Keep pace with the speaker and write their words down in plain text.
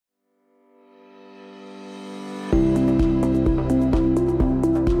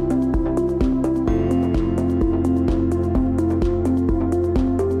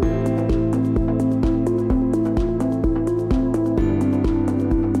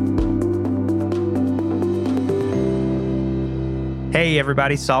Hey,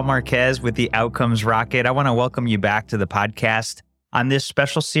 everybody. Saul Marquez with the Outcomes Rocket. I want to welcome you back to the podcast on this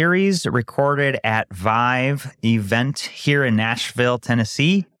special series recorded at Vive event here in Nashville,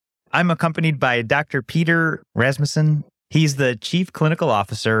 Tennessee. I'm accompanied by Dr. Peter Rasmussen. He's the Chief Clinical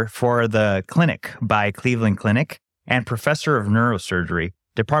Officer for the Clinic by Cleveland Clinic and Professor of Neurosurgery,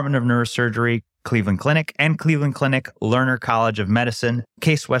 Department of Neurosurgery, Cleveland Clinic, and Cleveland Clinic Lerner College of Medicine,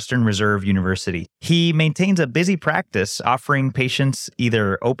 Case Western Reserve University. He maintains a busy practice offering patients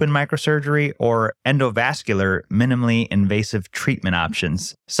either open microsurgery or endovascular, minimally invasive treatment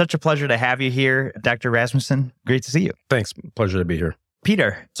options. Such a pleasure to have you here, Dr. Rasmussen. Great to see you. Thanks. Pleasure to be here.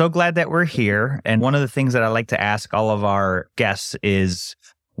 Peter, so glad that we're here. And one of the things that I like to ask all of our guests is,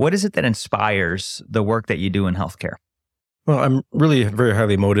 what is it that inspires the work that you do in healthcare? Well, I'm really very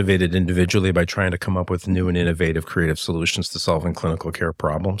highly motivated individually by trying to come up with new and innovative creative solutions to solving clinical care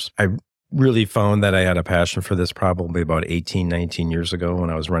problems. I really found that I had a passion for this probably about 18, 19 years ago when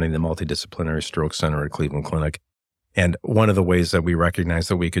I was running the Multidisciplinary Stroke Center at Cleveland Clinic. And one of the ways that we recognized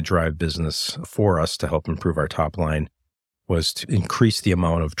that we could drive business for us to help improve our top line was to increase the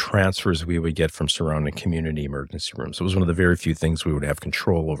amount of transfers we would get from surrounding community emergency rooms. It was one of the very few things we would have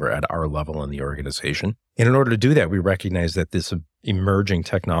control over at our level in the organization. And in order to do that, we recognized that this emerging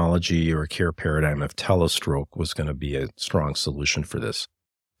technology or care paradigm of telestroke was going to be a strong solution for this.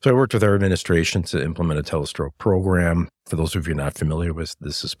 So I worked with our administration to implement a telestroke program. For those of you not familiar with,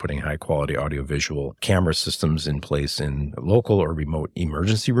 this is putting high-quality audiovisual camera systems in place in local or remote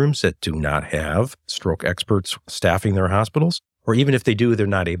emergency rooms that do not have stroke experts staffing their hospitals. Or even if they do, they're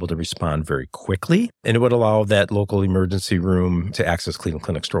not able to respond very quickly. And it would allow that local emergency room to access Cleveland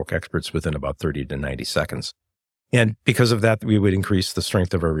Clinic stroke experts within about 30 to 90 seconds. And because of that, we would increase the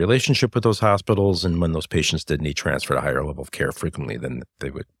strength of our relationship with those hospitals. And when those patients did need transfer to a higher level of care frequently, then they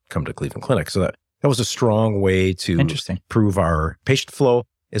would come to Cleveland Clinic. So that was a strong way to improve our patient flow,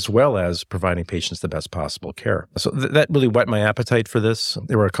 as well as providing patients the best possible care. So that really whet my appetite for this.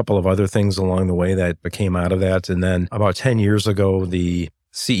 There were a couple of other things along the way that came out of that. And then about 10 years ago, the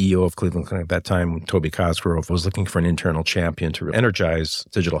CEO of Cleveland Clinic at that time, Toby Cosgrove, was looking for an internal champion to energize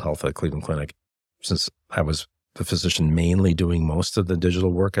digital health at Cleveland Clinic. Since I was the physician mainly doing most of the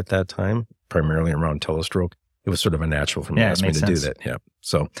digital work at that time, primarily around telestroke, it was sort of a natural for me to ask me to do that. Yeah.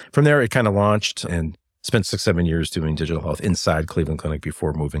 So from there, it kind of launched and spent 6-7 years doing digital health inside Cleveland Clinic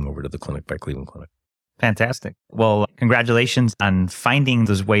before moving over to the Clinic by Cleveland Clinic. Fantastic. Well, congratulations on finding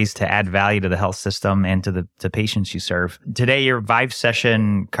those ways to add value to the health system and to the patients you serve. Today, your Vive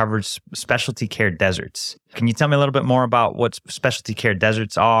session covers specialty care deserts. Can you tell me a little bit more about what specialty care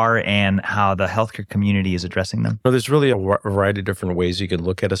deserts are and how the healthcare community is addressing them? Well, there's really a variety of different ways you can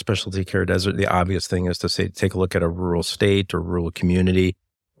look at a specialty care desert. The obvious thing is to say, take a look at a rural state or rural community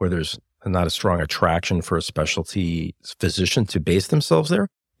where there's not a strong attraction for a specialty physician to base themselves there.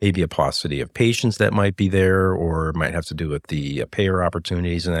 Maybe a paucity of patients that might be there, or it might have to do with the payer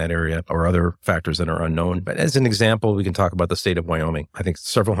opportunities in that area or other factors that are unknown. But as an example, we can talk about the state of Wyoming. I think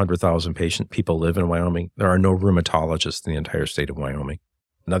several 100,000 people live in Wyoming. There are no rheumatologists in the entire state of Wyoming.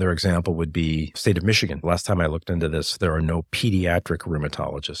 Another example would be state of Michigan. Last time I looked into this, there are no pediatric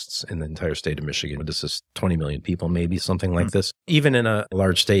rheumatologists in the entire state of Michigan. This is 20 million people, maybe something like this. Even in a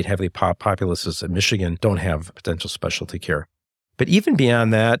large state, heavily populous as Michigan, don't have potential specialty care. But even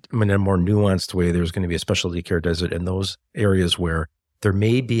beyond that, in a more nuanced way, there's going to be a specialty care desert in those areas where there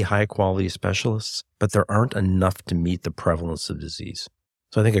may be high quality specialists, but there aren't enough to meet the prevalence of disease.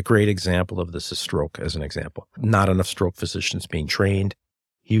 So I think a great example of this is stroke as an example. Not enough stroke physicians being trained,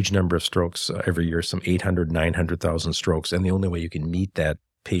 huge number of strokes every year, some 800, 900,000 strokes. And the only way you can meet that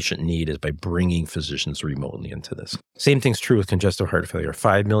patient need is by bringing physicians remotely into this. Same thing's true with congestive heart failure.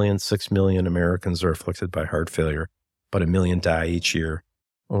 5 million, 6 million Americans are afflicted by heart failure. About 1 million die each year.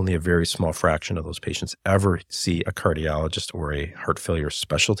 Only a very small fraction of those patients ever see a cardiologist or a heart failure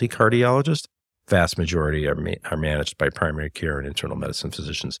specialty cardiologist. Vast majority are managed by primary care and internal medicine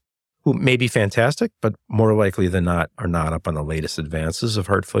physicians who may be fantastic, but more likely than not are not up on the latest advances of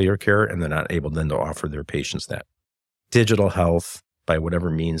heart failure care, and they're not able then to offer their patients that. Digital health, by whatever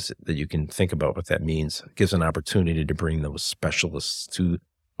means that you can think about what that means, gives an opportunity to bring those specialists to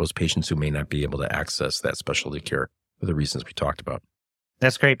those patients who may not be able to access that specialty care for the reasons we talked about.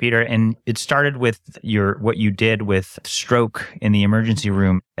 That's great, Peter. And it started with what you did with stroke in the emergency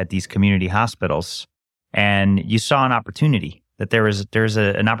room at these community hospitals. And you saw an opportunity that there's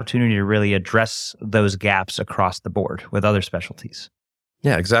an opportunity to really address those gaps across the board with other specialties.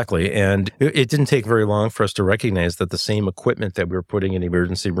 Yeah, exactly. And it didn't take very long for us to recognize that the same equipment that we were putting in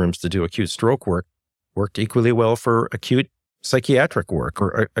emergency rooms to do acute stroke work worked equally well for acute psychiatric work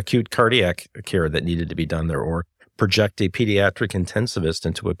or acute cardiac care that needed to be done there, or project a pediatric intensivist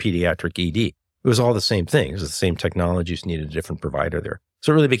into a pediatric ED. It was all the same thing. It was the same technology, just needed a different provider there.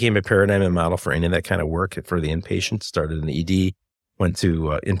 So it really became a paradigm and model for any of that kind of work for the inpatient. Started in the ED, went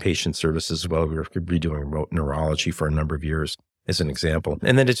to inpatient services as well. We were redoing remote neurology for a number of years as an example.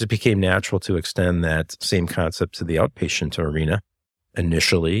 And then it just became natural to extend that same concept to the outpatient arena,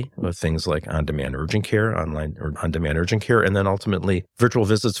 initially with things like on-demand urgent care, online or on-demand urgent care, and then ultimately virtual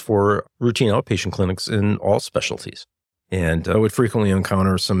visits for routine outpatient clinics in all specialties. And I would frequently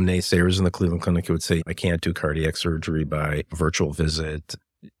encounter some naysayers in the Cleveland Clinic who would say, I can't do cardiac surgery by virtual visit.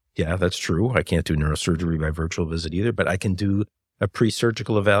 Yeah, that's true. I can't do neurosurgery by virtual visit either, but I can do a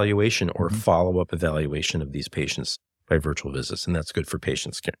pre-surgical evaluation or follow-up evaluation of these patients by virtual visits, and that's good for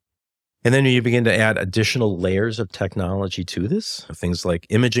patients' care. And then you begin to add additional layers of technology to this, things like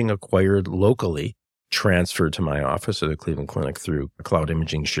imaging acquired locally, transferred to my office or the Cleveland Clinic through cloud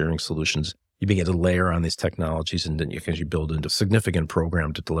imaging sharing solutions. You begin to layer on these technologies, and then you build into a significant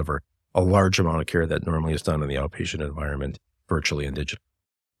program to deliver a large amount of care that normally is done in the outpatient environment, virtually and digital.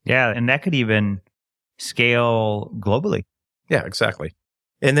 Yeah, and that could even scale globally. Yeah, exactly.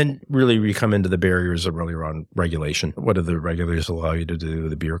 And then really we come into the barriers of really around regulation. What do the regulators allow you to do?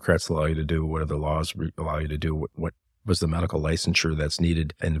 The bureaucrats allow you to do? What do the laws allow you to do? What was the medical licensure that's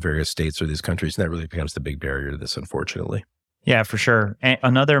needed in various states or these countries? And that really becomes the big barrier to this, unfortunately. Yeah, for sure. And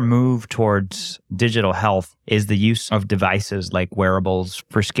another move towards digital health is the use of devices like wearables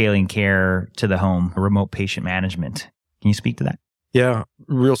for scaling care to the home, remote patient management. Can you speak to that? Yeah,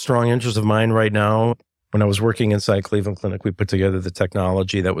 real strong interest of mine right now. When I was working inside Cleveland Clinic, we put together the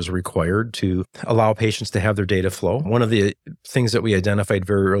technology that was required to allow patients to have their data flow. One of the things that we identified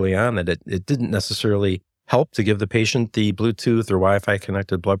very early on that it didn't necessarily help to give the patient the Bluetooth or Wi-Fi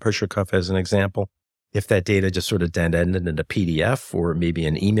connected blood pressure cuff as an example. If that data just sort of ended in a PDF or maybe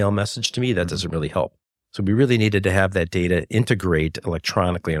an email message to me, that doesn't really help. So we really needed to have that data integrate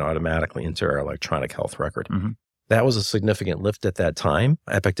electronically and automatically into our electronic health record. That was a significant lift at that time.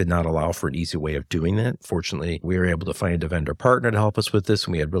 Epic did not allow for an easy way of doing that. Fortunately, we were able to find a vendor partner to help us with this.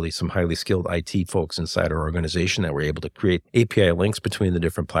 And we had really some highly skilled IT folks inside our organization that were able to create API links between the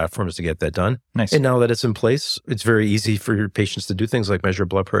different platforms to get that done. Nice. And now that it's in place, it's very easy for your patients to do things like measure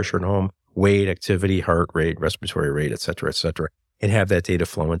blood pressure at home, weight, activity, heart rate, respiratory rate, et cetera, and have that data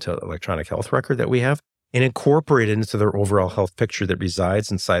flow into electronic health record that we have and incorporate it into their overall health picture that resides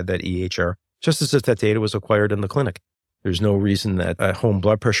inside that EHR, just as if that data was acquired in the clinic. There's no reason that a home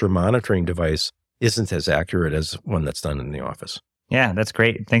blood pressure monitoring device isn't as accurate as one that's done in the office. Yeah, that's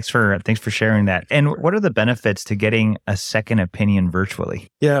great. Thanks for sharing that. And what are the benefits to getting a second opinion virtually?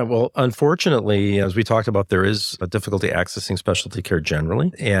 Yeah, well, unfortunately, as we talked about, there is a difficulty accessing specialty care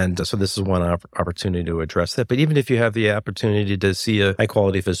generally. And so this is one opportunity to address that. But even if you have the opportunity to see a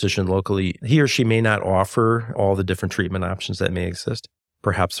high-quality physician locally, he or she may not offer all the different treatment options that may exist.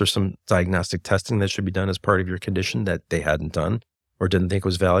 Perhaps there's some diagnostic testing that should be done as part of your condition that they hadn't done or didn't think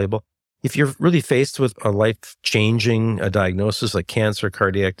was valuable. If you're really faced with a life-changing diagnosis like cancer,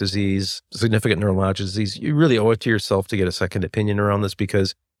 cardiac disease, significant neurologic disease, you really owe it to yourself to get a second opinion around this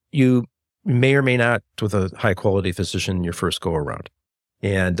because you may or may not with a high-quality physician in your first go-around.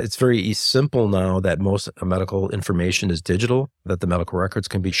 And it's very simple now that most medical information is digital, that the medical records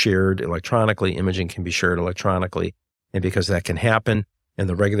can be shared electronically, imaging can be shared electronically. And because that can happen and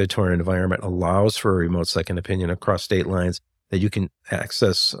the regulatory environment allows for a remote second opinion across state lines, that you can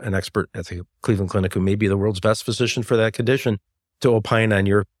access an expert at the Cleveland Clinic who may be the world's best physician for that condition to opine on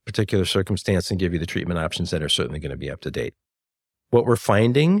your particular circumstance and give you the treatment options that are certainly going to be up to date. What we're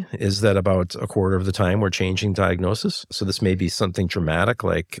finding is that about a quarter of the time we're changing diagnosis. So this may be something dramatic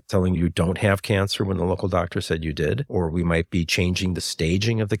like telling you don't have cancer when the local doctor said you did, or we might be changing the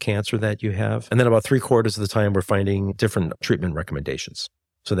staging of the cancer that you have. And then about 3/4 of the time we're finding different treatment recommendations.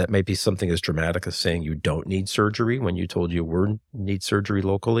 So that might be something as dramatic as saying you don't need surgery when you told you need surgery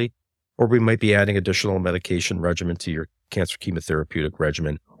locally, or we might be adding additional medication regimen to your cancer chemotherapeutic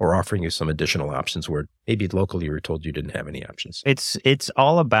regimen or offering you some additional options where maybe locally you were told you didn't have any options. It's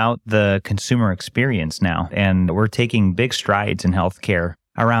all about the consumer experience now, and we're taking big strides in healthcare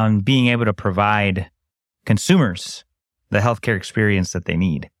around being able to provide consumers the healthcare experience that they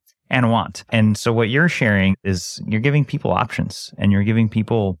need and want. And so what you're sharing is you're giving people options and you're giving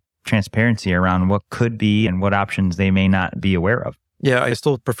people transparency around what could be and what options they may not be aware of. Yeah, I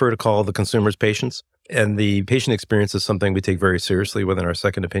still prefer to call the consumers patients. And the patient experience is something we take very seriously within our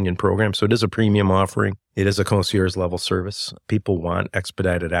second opinion program. So it is a premium offering. It is a concierge level service. People want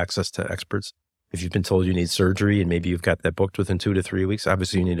expedited access to experts. If you've been told you need surgery and maybe you've got that booked within 2 to 3 weeks,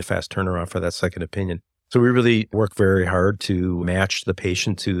 obviously you need a fast turnaround for that second opinion. So we really work very hard to match the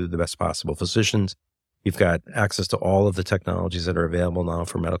patient to the best possible physicians, We've got access to all of the technologies that are available now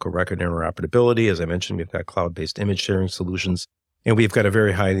for medical record interoperability. As I mentioned, we've got cloud-based image sharing solutions. And we've got a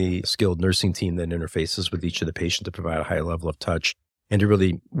very highly skilled nursing team that interfaces with each of the patients to provide a high level of touch and to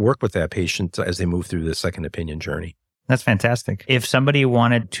really work with that patient as they move through the second opinion journey. That's fantastic. If somebody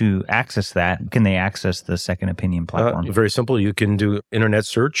wanted to access that, can they access the second opinion platform? Very simple. You can do internet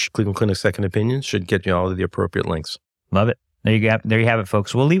search. Cleveland Clinic Second Opinions should get you all of the appropriate links. Love it. There you have it,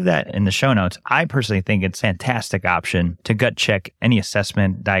 folks. We'll leave that in the show notes. I personally think it's a fantastic option to gut check any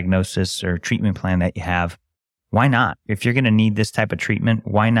assessment, diagnosis, or treatment plan that you have. Why not? If you're going to need this type of treatment,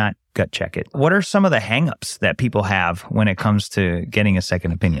 why not gut check it? What are some of the hangups that people have when it comes to getting a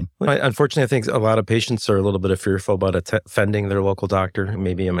second opinion? Well, unfortunately, I think a lot of patients are a little bit fearful about offending their local doctor.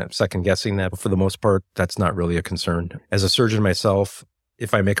 Maybe I'm second guessing that, but for the most part, that's not really a concern. As a surgeon myself,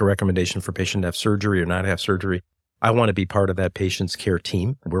 if I make a recommendation for a patient to have surgery or not have surgery, I want to be part of that patient's care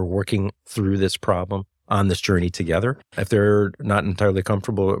team. We're working through this problem on this journey together. If they're not entirely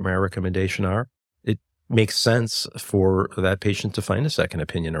comfortable with my recommendation it makes sense for that patient to find a second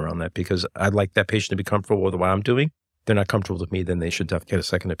opinion around that, because I'd like that patient to be comfortable with what I'm doing. If they're not comfortable with me, then they should get a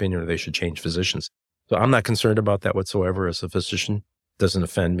second opinion or they should change physicians. So I'm not concerned about that whatsoever as a physician. It doesn't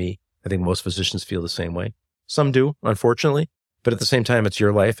offend me. I think most physicians feel the same way. Some do, unfortunately. But at the same time, it's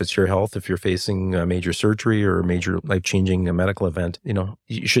your life, it's your health. If you're facing a major surgery or a major life-changing medical event,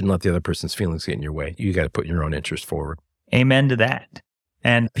 you shouldn't let the other person's feelings get in your way. You got to put your own interest forward. Amen to that.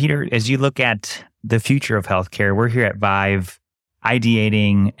 And Peter, as you look at the future of healthcare, we're here at Vive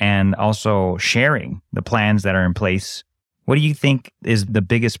ideating and also sharing the plans that are in place. What do you think is the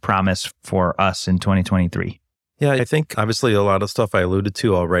biggest promise for us in 2023? Yeah, I think obviously a lot of stuff I alluded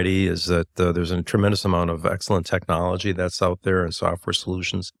to already is that there's a tremendous amount of excellent technology that's out there and software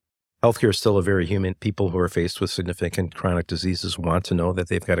solutions. Healthcare is still a very human. People who are faced with significant chronic diseases want to know that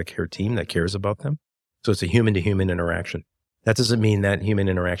they've got a care team that cares about them. So it's a human-to-human interaction. That doesn't mean that human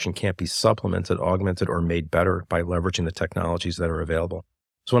interaction can't be supplemented, augmented, or made better by leveraging the technologies that are available.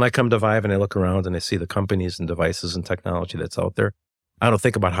 So when I come to Vive and I look around and I see the companies and devices and technology that's out there, I don't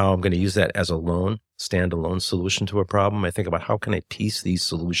think about how I'm going to use that as a standalone solution to a problem. I think about how can I piece these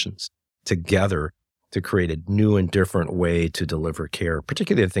solutions together to create a new and different way to deliver care,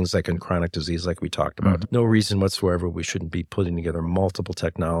 particularly in things like in chronic disease, like we talked about. Mm-hmm. No reason whatsoever we shouldn't be putting together multiple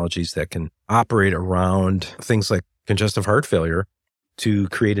technologies that can operate around things like congestive heart failure to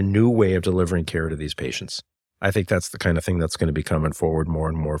create a new way of delivering care to these patients. I think that's the kind of thing that's going to be coming forward more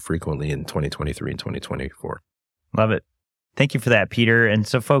and more frequently in 2023 and 2024. Love it. Thank you for that, Peter. And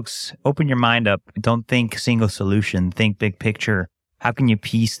so folks, open your mind up. Don't think single solution, think big picture. How can you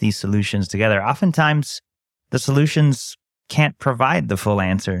piece these solutions together? Oftentimes, the solutions can't provide the full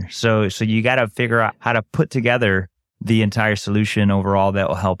answer. So you got to figure out how to put together the entire solution overall that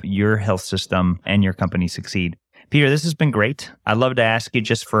will help your health system and your company succeed. Peter, this has been great. I'd love to ask you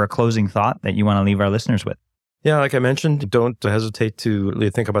just for a closing thought that you want to leave our listeners with. Yeah, like I mentioned, don't hesitate to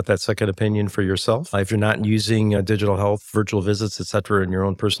really think about that second opinion for yourself. If you're not using digital health, virtual visits, et cetera, in your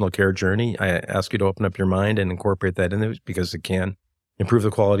own personal care journey, I ask you to open up your mind and incorporate that in it because it can improve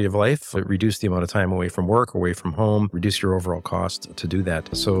the quality of life, reduce the amount of time away from work, away from home, reduce your overall cost to do that.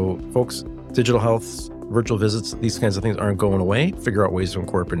 So folks, digital health, virtual visits, these kinds of things aren't going away. Figure out ways to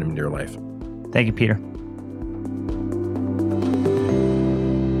incorporate them into your life. Thank you, Peter.